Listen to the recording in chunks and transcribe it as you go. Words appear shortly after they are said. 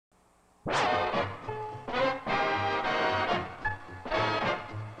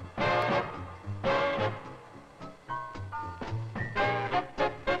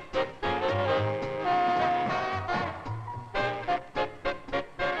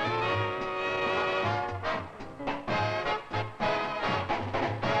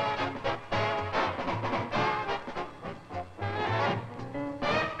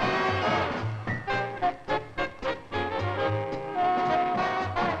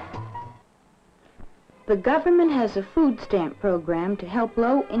The government has a food stamp program to help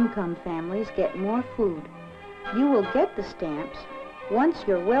low-income families get more food. You will get the stamps once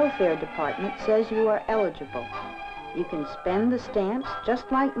your welfare department says you are eligible. You can spend the stamps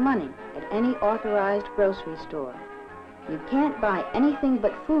just like money at any authorized grocery store. You can't buy anything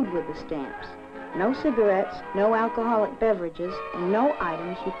but food with the stamps. No cigarettes, no alcoholic beverages, and no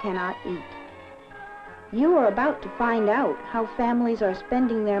items you cannot eat. You are about to find out how families are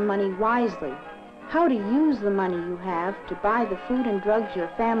spending their money wisely, how to use the money you have to buy the food and drugs your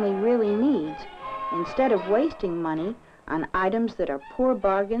family really needs, instead of wasting money on items that are poor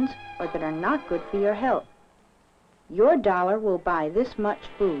bargains or that are not good for your health. Your dollar will buy this much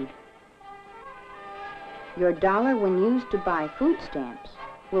food. Your dollar, when used to buy food stamps,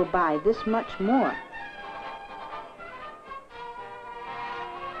 will buy this much more.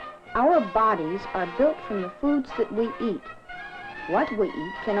 Our bodies are built from the foods that we eat. What we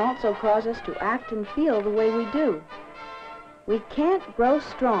eat can also cause us to act and feel the way we do. We can't grow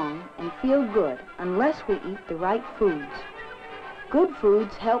strong and feel good unless we eat the right foods. Good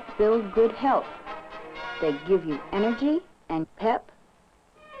foods help build good health. They give you energy and pep.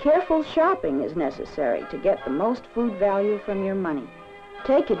 Careful shopping is necessary to get the most food value from your money.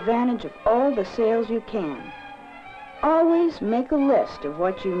 Take advantage of all the sales you can. Always make a list of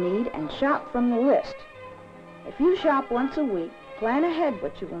what you need and shop from the list. If you shop once a week, plan ahead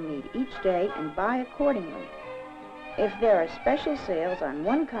what you will need each day and buy accordingly. If there are special sales on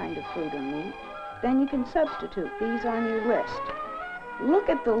one kind of food or meat, then you can substitute these on your list. Look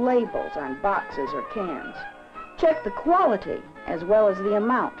at the labels on boxes or cans. Check the quality as well as the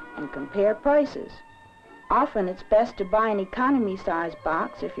amount and compare prices. Often it's best to buy an economy-size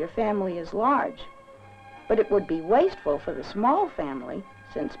box if your family is large. But it would be wasteful for the small family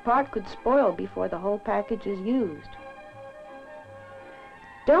since part could spoil before the whole package is used.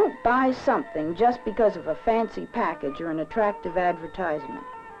 Don't buy something just because of a fancy package or an attractive advertisement.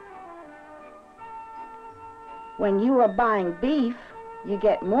 When you are buying beef, you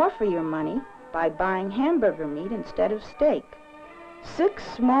get more for your money by buying hamburger meat instead of steak. 6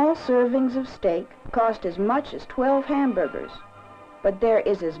 small servings of steak cost as much as 12 hamburgers, but there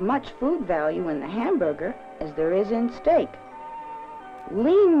is as much food value in the hamburger as there is in steak.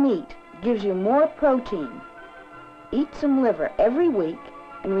 Lean meat gives you more protein. Eat some liver every week,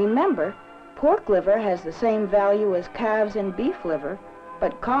 and remember, pork liver has the same value as calves and beef liver,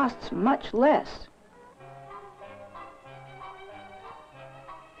 but costs much less.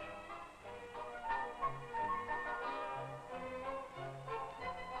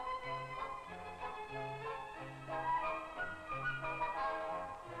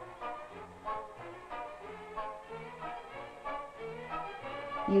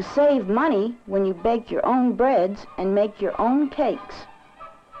 You save money when you bake your own breads and make your own cakes.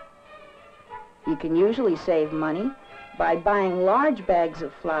 You can usually save money by buying large bags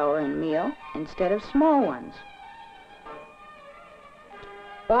of flour and meal instead of small ones.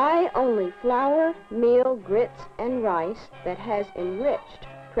 Buy only flour, meal, grits, and rice that has enriched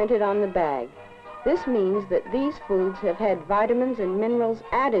printed on the bag. This means that these foods have had vitamins and minerals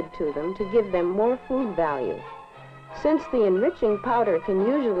added to them to give them more food value. Since the enriching powder can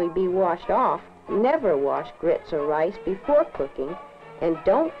usually be washed off, never wash grits or rice before cooking, and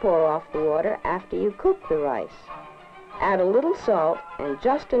don't pour off the water after you cook the rice. Add a little salt and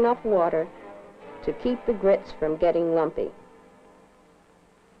just enough water to keep the grits from getting lumpy.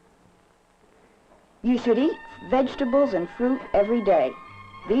 You should eat vegetables and fruit every day.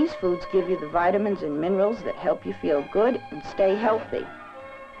 These foods give you the vitamins and minerals that help you feel good and stay healthy.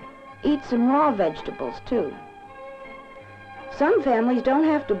 Eat some raw vegetables, too. Some families don't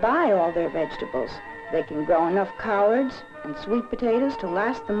have to buy all their vegetables. They can grow enough collards and sweet potatoes to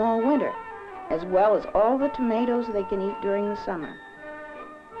last them all winter, as well as all the tomatoes they can eat during the summer.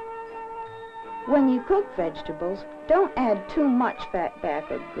 When you cook vegetables, don't add too much fat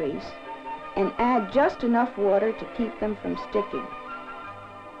back or grease, and add just enough water to keep them from sticking.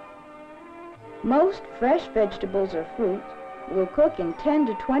 Most fresh vegetables or fruit will cook in 10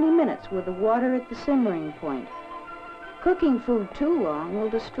 to 20 minutes with the water at the simmering point. Cooking food too long will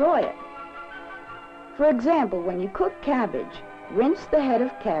destroy it. For example, when you cook cabbage, rinse the head of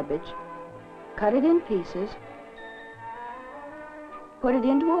cabbage, cut it in pieces, put it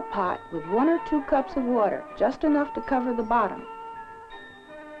into a pot with 1 or 2 cups of water, just enough to cover the bottom.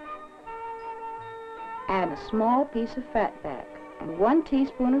 Add a small piece of fatback and 1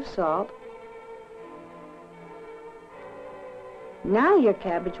 teaspoon of salt. Now your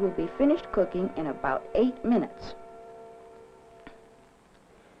cabbage will be finished cooking in about 8 minutes.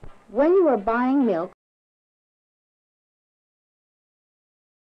 When you are buying milk,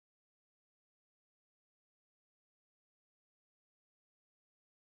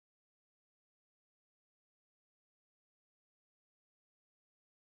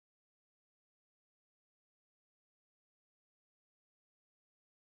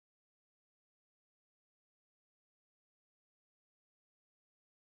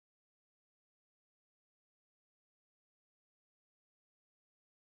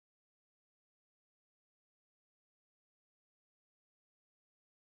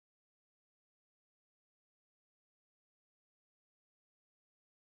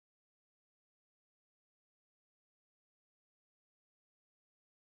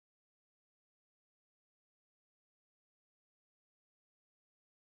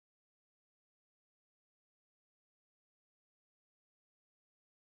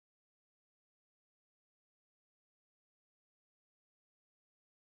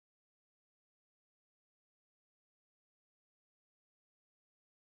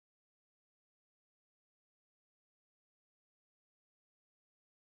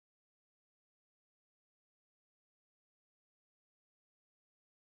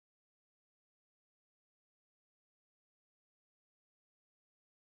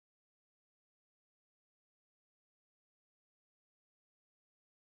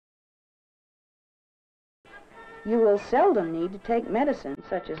 You will seldom need to take medicine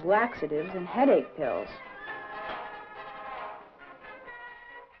such as laxatives and headache pills.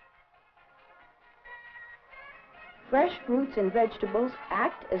 Fresh fruits and vegetables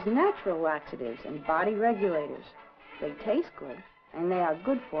act as natural laxatives and body regulators. They taste good, and they are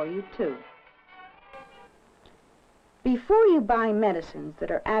good for you too. Before you buy medicines that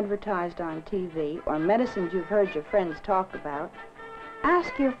are advertised on TV or medicines you've heard your friends talk about,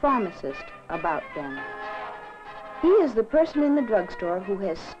 ask your pharmacist about them. He is the person in the drugstore who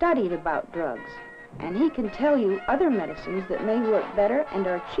has studied about drugs, and he can tell you other medicines that may work better and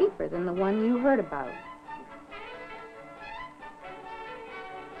are cheaper than the one you heard about.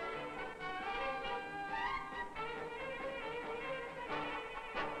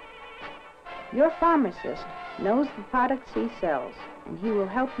 Your pharmacist knows the products he sells, and he will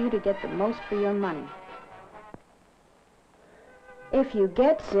help you to get the most for your money. If you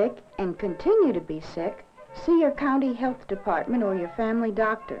get sick and continue to be sick, see your county health department or your family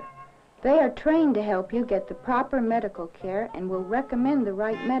doctor. They are trained to help you get the proper medical care and will recommend the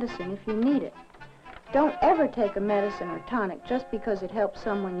right medicine if you need it. Don't ever take a medicine or tonic just because it helps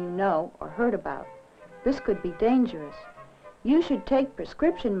someone you know or heard about. This could be dangerous. You should take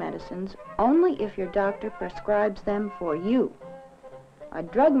prescription medicines only if your doctor prescribes them for you. A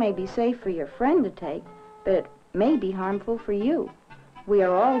drug may be safe for your friend to take, but it may be harmful for you. We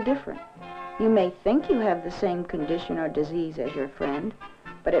are all different. You may think you have the same condition or disease as your friend,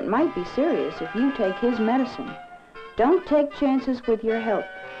 but it might be serious if you take his medicine. Don't take chances with your health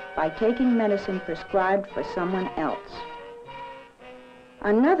by taking medicine prescribed for someone else.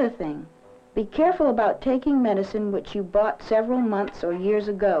 Another thing, be careful about taking medicine which you bought several months or years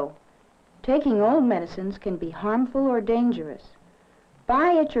ago. Taking old medicines can be harmful or dangerous.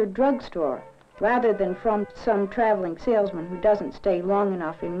 Buy at your drugstore rather than from some traveling salesman who doesn't stay long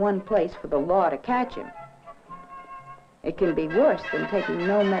enough in one place for the law to catch him. It can be worse than taking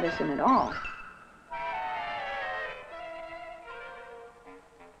no medicine at all.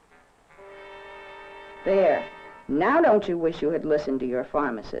 There. Now don't you wish you had listened to your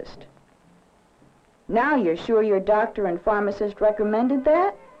pharmacist? Now you're sure your doctor and pharmacist recommended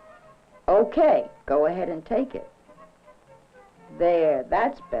that? Okay, go ahead and take it. There,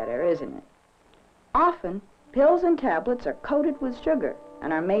 that's better, isn't it? Often, pills and tablets are coated with sugar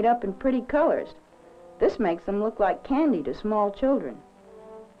and are made up in pretty colors. This makes them look like candy to small children.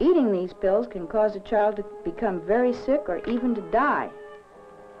 Eating these pills can cause a child to become very sick or even to die.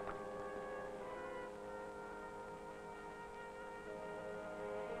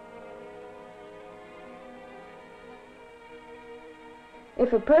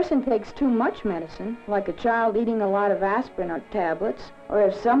 If a person takes too much medicine, like a child eating a lot of aspirin or tablets, or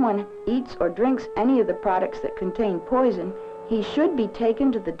if someone eats or drinks any of the products that contain poison, he should be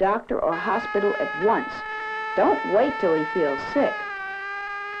taken to the doctor or hospital at once. Don't wait till he feels sick.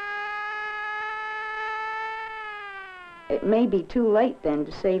 It may be too late then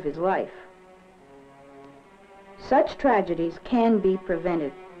to save his life. Such tragedies can be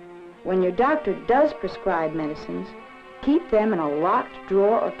prevented. When your doctor does prescribe medicines, keep them in a locked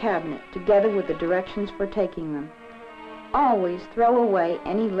drawer or cabinet together with the directions for taking them. Always throw away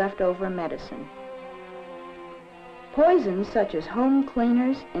any leftover medicine. Poisons such as home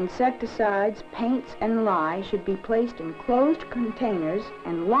cleaners, insecticides, paints, and lye should be placed in closed containers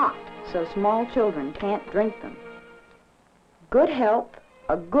and locked so small children can't drink them. Good health,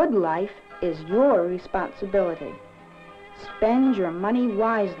 a good life, is your responsibility. Spend your money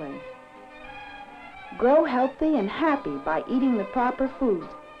wisely. Grow healthy and happy by eating the proper foods.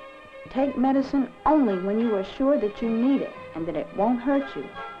 Take medicine only when you are sure that you need it and that it won't hurt you.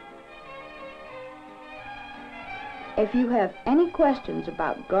 If you have any questions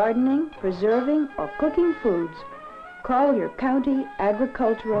about gardening, preserving, or cooking foods, call your County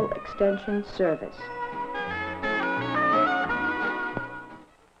Agricultural Extension Service.